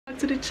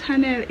to the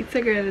channel. It's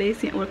a girl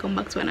Lacey and welcome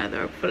back to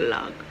another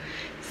vlog.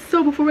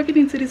 So before we get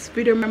into this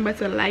video, remember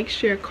to like,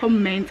 share,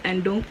 comment,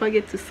 and don't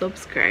forget to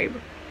subscribe.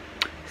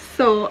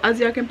 So as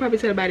you can probably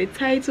tell by the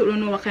title, I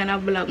don't know what kind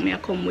of vlog me I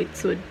come with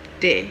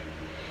today.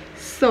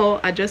 So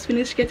I just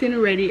finished getting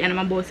ready and I'm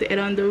about to head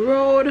on the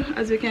road.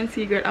 As you can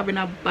see, girl, having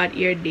a bad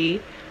ear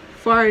day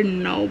for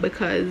now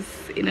because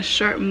in a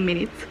short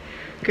minute,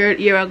 girl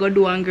here I go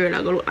do and girl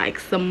I go look like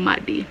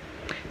somebody.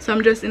 So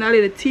I'm just in a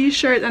little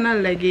t-shirt and a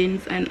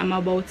leggings and I'm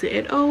about to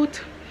head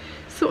out.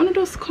 So wanna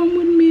just come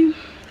with me,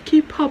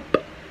 keep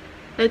up.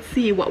 Let's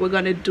see what we're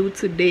gonna do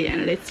today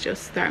and let's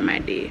just start my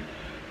day.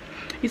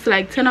 It's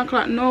like 10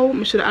 o'clock now.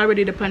 I should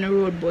already be on the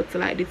road, but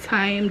like the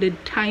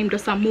time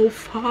just a move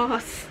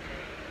fast.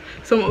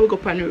 So I'm gonna go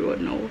up on the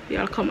road now.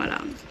 Y'all come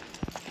along.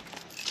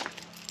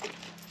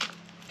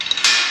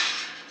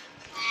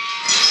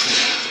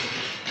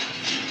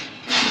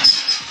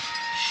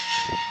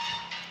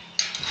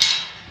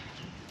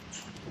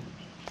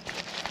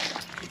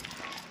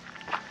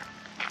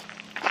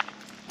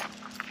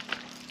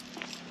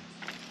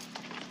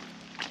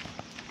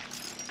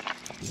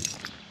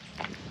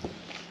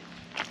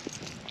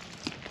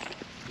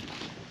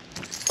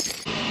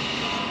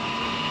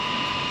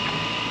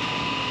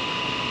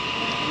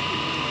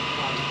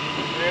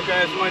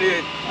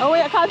 Oh,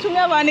 you can't me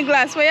have any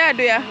glass. What you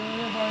do ya?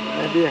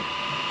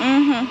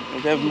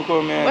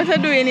 What you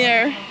doing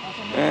here?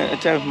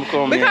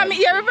 Because me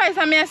hear advice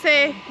and me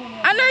say,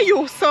 I know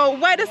you, so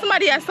why does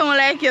somebody else sound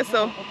like you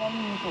so?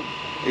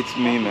 It's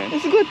me, man.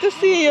 It's good to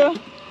see you.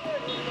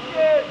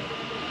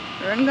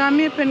 Run got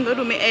me pen go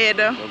do me head.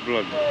 A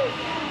vlog.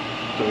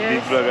 So yes.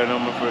 Big vlogger now,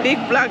 my friend. Big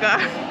vlogger.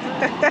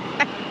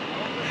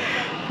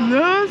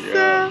 No,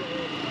 sir. Yeah.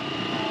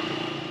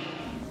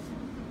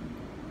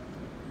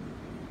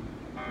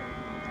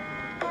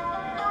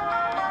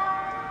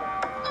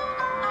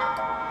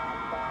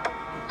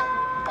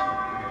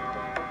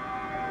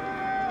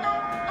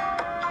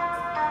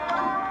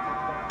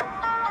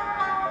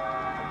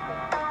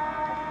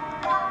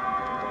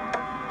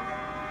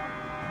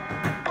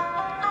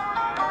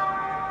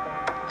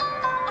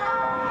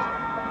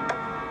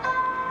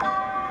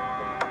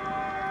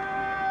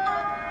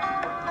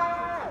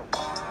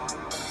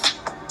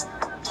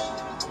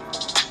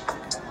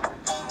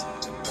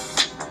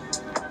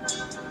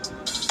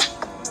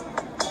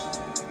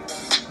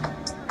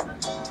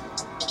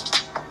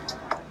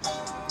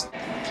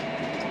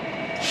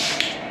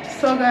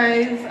 So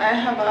guys, I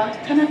have a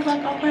 10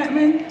 o'clock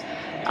appointment.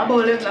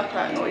 About 11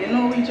 o'clock now. You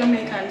know we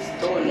Jamaicans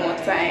don't know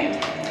time.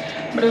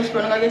 But I'm just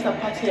gonna get a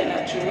patty and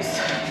a juice.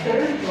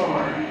 Third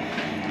floor.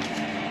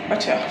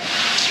 Watch out.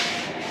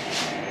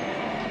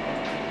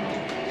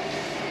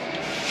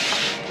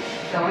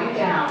 Going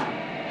down.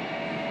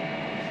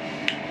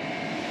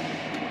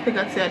 I think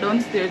I'd say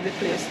downstairs the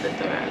place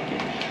that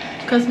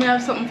I because me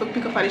have something to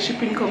pick up at the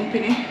shipping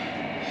company.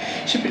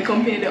 Shipping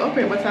company they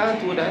operate, but I'll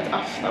do that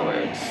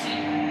afterwards.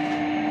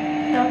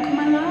 Y'all come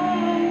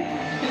along.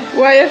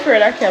 Why are you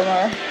afraid of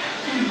camera?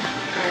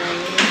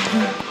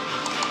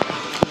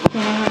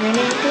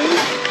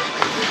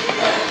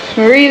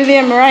 My real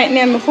name, my right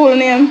name, my full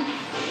name?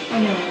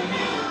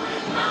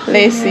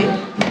 Lacey.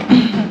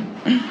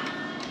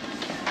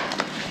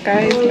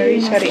 Guys, I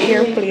reach at the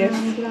air place.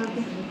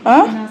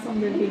 Huh?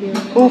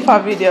 Who for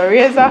video?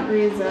 Razor?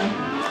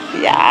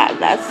 Yeah,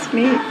 that's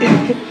me.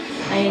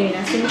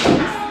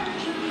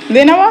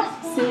 They know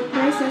what? Silk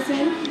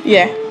processing?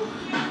 Yeah.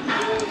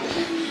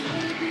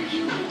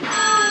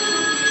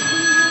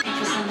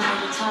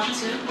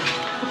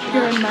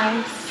 You're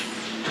nice.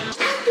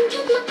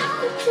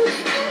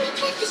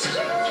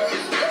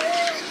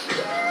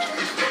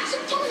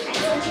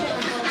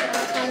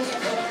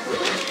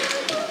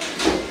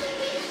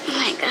 Oh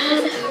my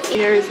god.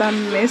 Here is a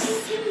miss.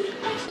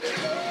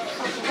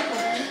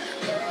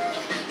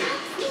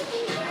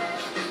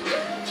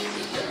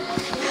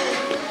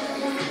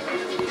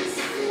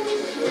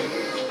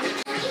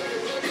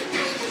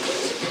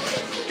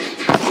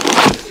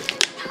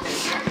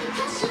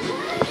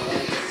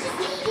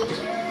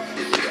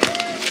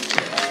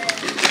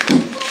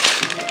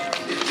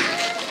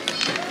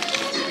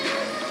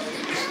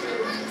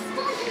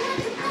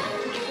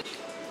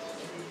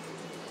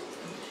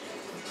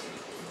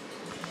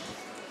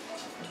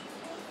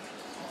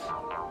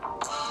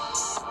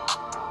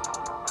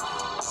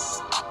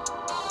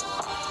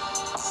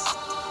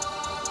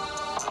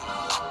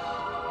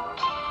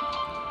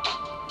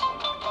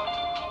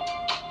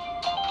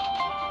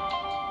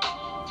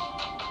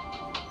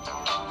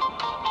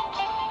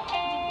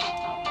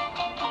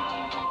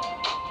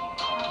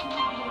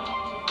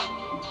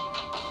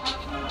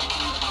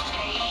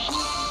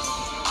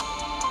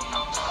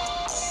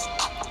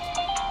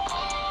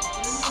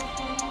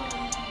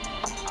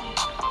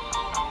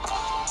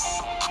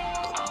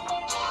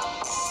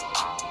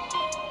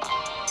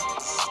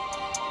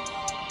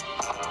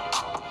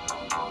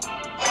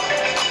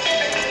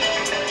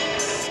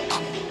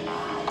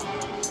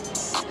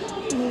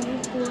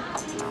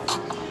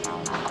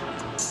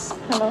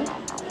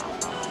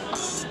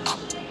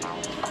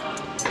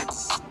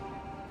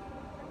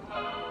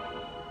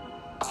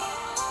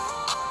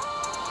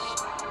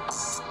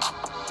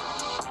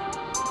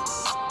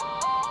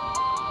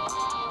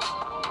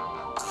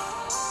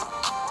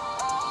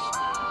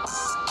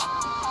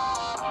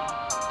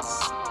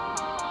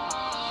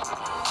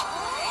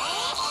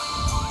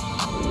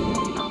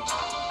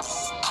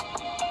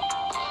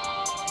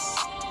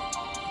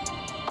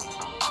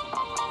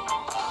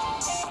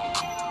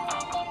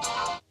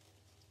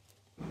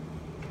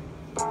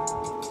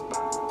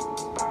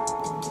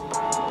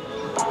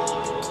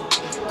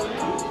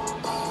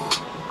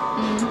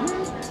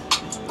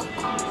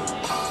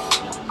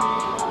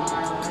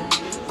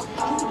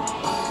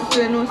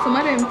 you know, some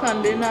of them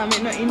family now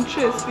make no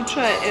interest to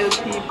try help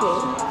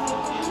people.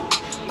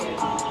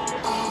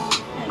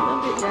 I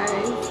love it,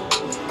 guys.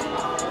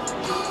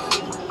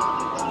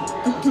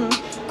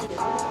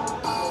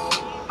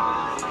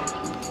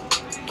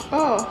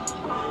 Oh,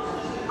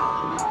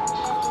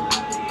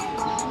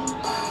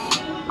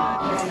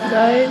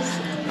 guys,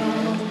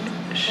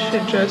 she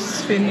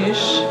just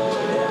finished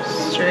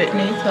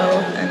straightening it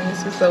out, and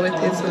this is how it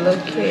is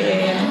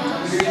looking.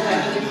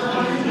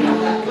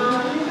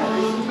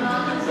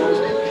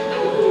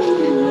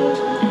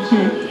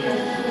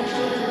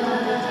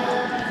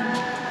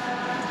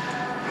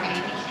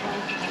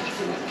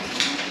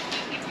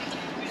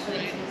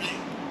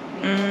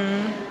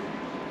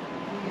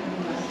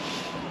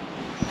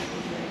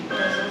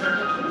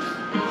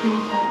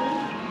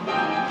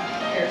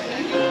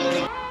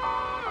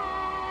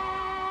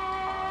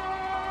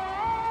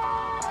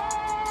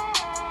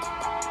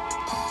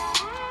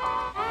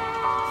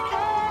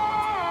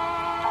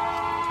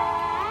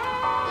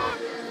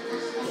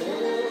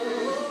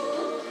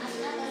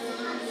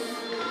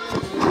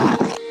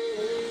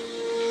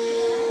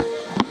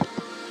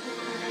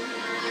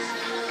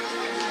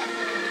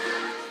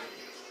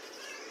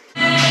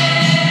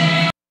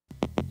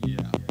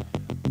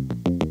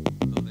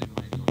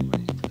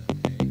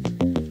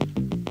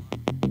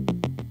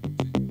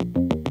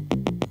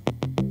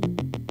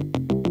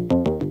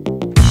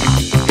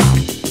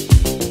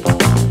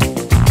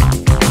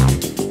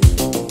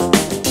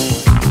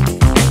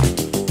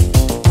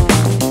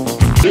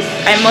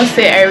 I must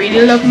say I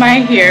really love my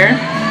hair.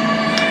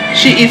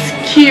 She is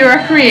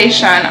Kira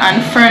Creation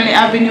on Fernley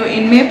Avenue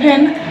in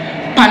Maypen,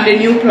 on the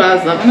new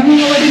plaza. I don't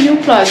know what the new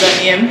plaza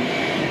name,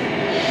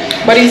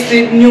 but it's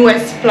the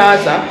newest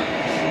plaza.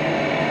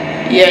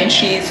 Yeah, and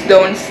she's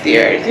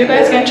downstairs. You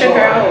guys can check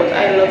her out.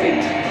 I love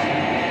it.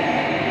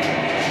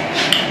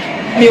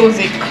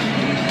 Music.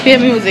 Hear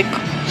music.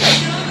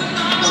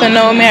 So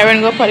now I'm going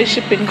to go for the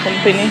shipping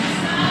company.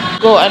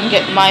 Go and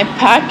get my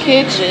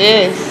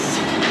packages.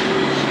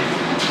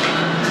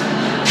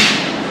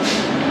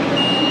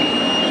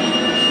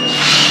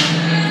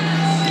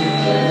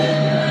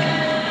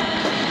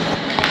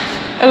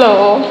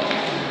 Hello.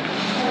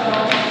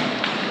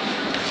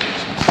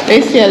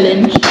 They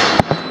selling.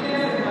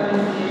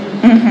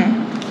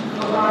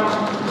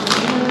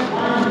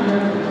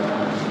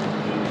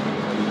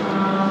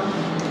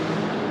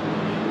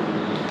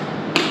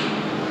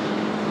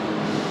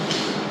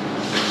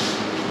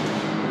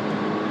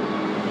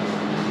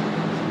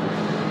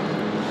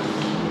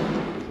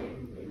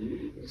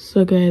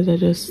 So guys, I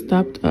just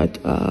stopped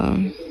at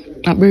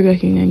Burger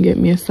King and get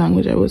me a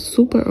sandwich. I was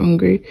super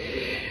hungry,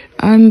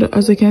 and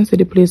as you can see,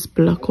 the place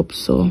blocked up,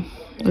 so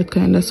that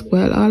kind of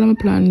spoiled all of my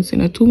plans.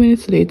 2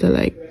 minutes later,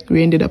 like,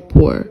 we ended up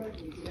poor.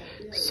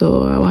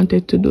 So I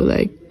wanted to do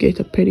like get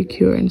a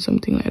pedicure and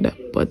something like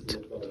that, but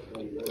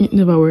it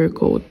never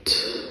worked out.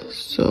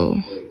 So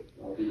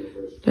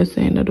that's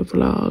the end of the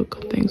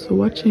vlog. Thanks for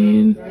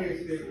watching.